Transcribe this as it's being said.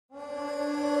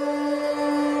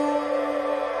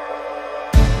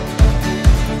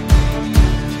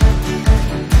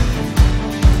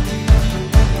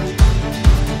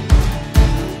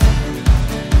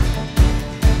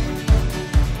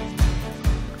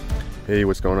Hey,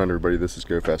 what's going on everybody? This is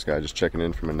Fast Guy, just checking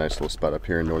in from a nice little spot up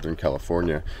here in Northern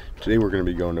California. Today we're going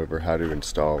to be going over how to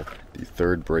install the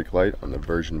third brake light on the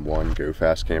version 1 Go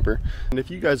Fast camper. And if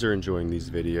you guys are enjoying these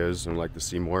videos and would like to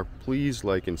see more, please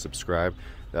like and subscribe.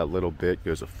 That little bit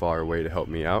goes a far way to help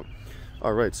me out.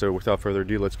 Alright, so without further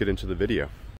ado, let's get into the video.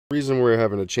 The reason we're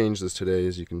having to change this today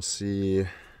is you can see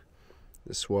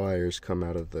this wires come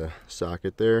out of the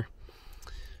socket there.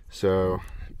 So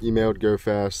emailed Go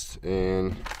Fast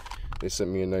and they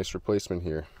sent me a nice replacement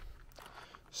here.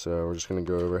 So we're just going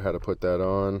to go over how to put that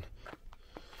on.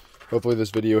 Hopefully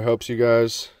this video helps you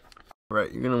guys.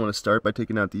 Alright, you're going to want to start by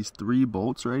taking out these 3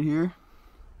 bolts right here.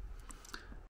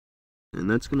 And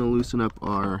that's going to loosen up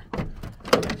our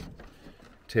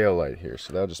tail light here.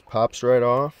 So that just pops right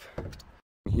off.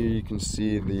 Here you can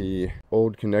see the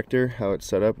old connector, how it's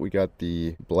set up. We got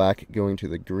the black going to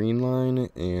the green line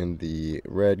and the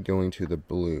red going to the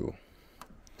blue.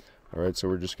 Alright, so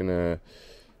we're just going to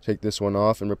take this one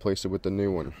off and replace it with the new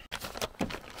one.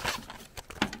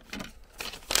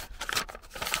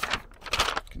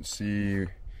 You can see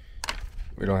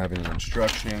we don't have any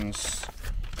instructions.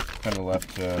 Kind of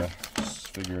left to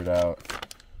figure it out.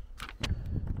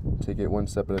 Take it one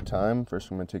step at a time.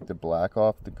 First I'm going to take the black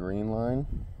off the green line.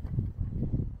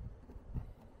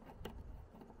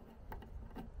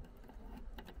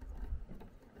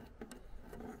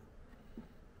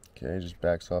 Okay, just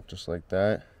backs off just like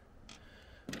that.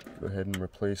 Go ahead and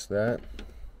replace that.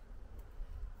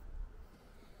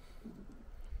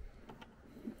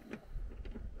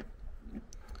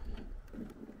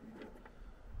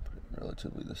 Put it in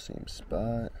relatively the same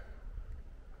spot.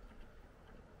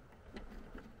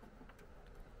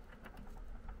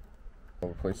 I'll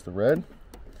replace the red.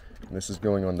 And this is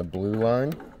going on the blue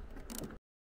line.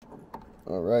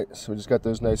 Alright, so we just got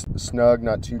those nice and snug,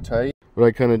 not too tight. What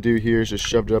I kind of do here is just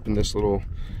shove it up in this little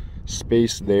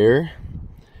space there,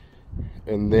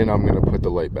 and then I'm going to put the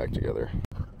light back together.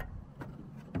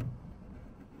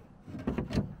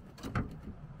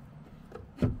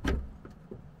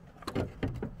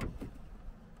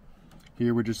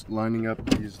 Here we're just lining up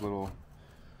these little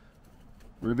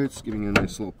rivets, giving a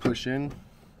nice little push in,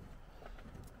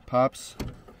 pops,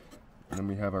 and then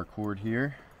we have our cord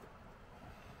here.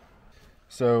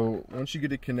 So once you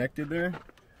get it connected there,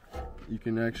 you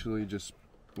can actually just,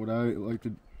 what I like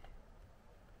to,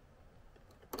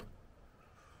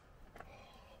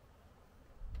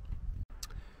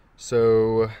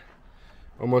 so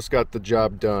almost got the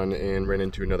job done and ran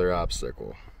into another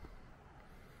obstacle.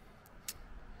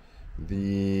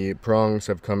 The prongs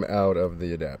have come out of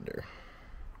the adapter.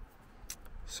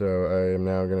 So I am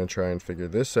now going to try and figure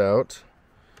this out.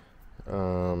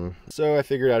 So I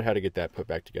figured out how to get that put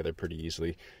back together pretty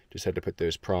easily. Just had to put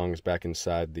those prongs back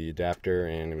inside the adapter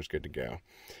and it was good to go.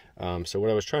 So what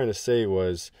I was trying to say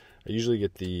was I usually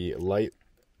get the light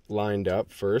lined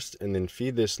up first and then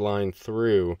feed this line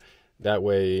through. That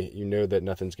way you know that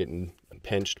nothing's getting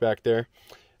pinched back there.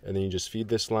 And then you just feed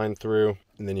this line through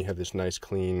and then you have this nice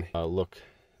clean look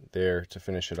there to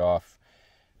finish it off.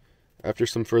 After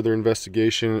some further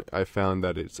investigation, I found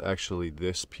that it's actually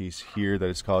this piece here that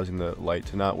is causing the light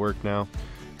to not work now.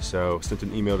 So sent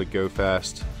an email to Go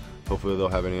Fast. Hopefully they'll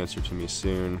have an answer to me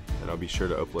soon, and I'll be sure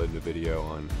to upload the video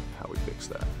on how we fix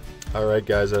that. Alright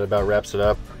guys, that about wraps it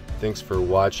up. Thanks for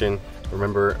watching.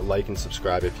 Remember, like and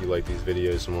subscribe if you like these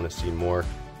videos and want to see more.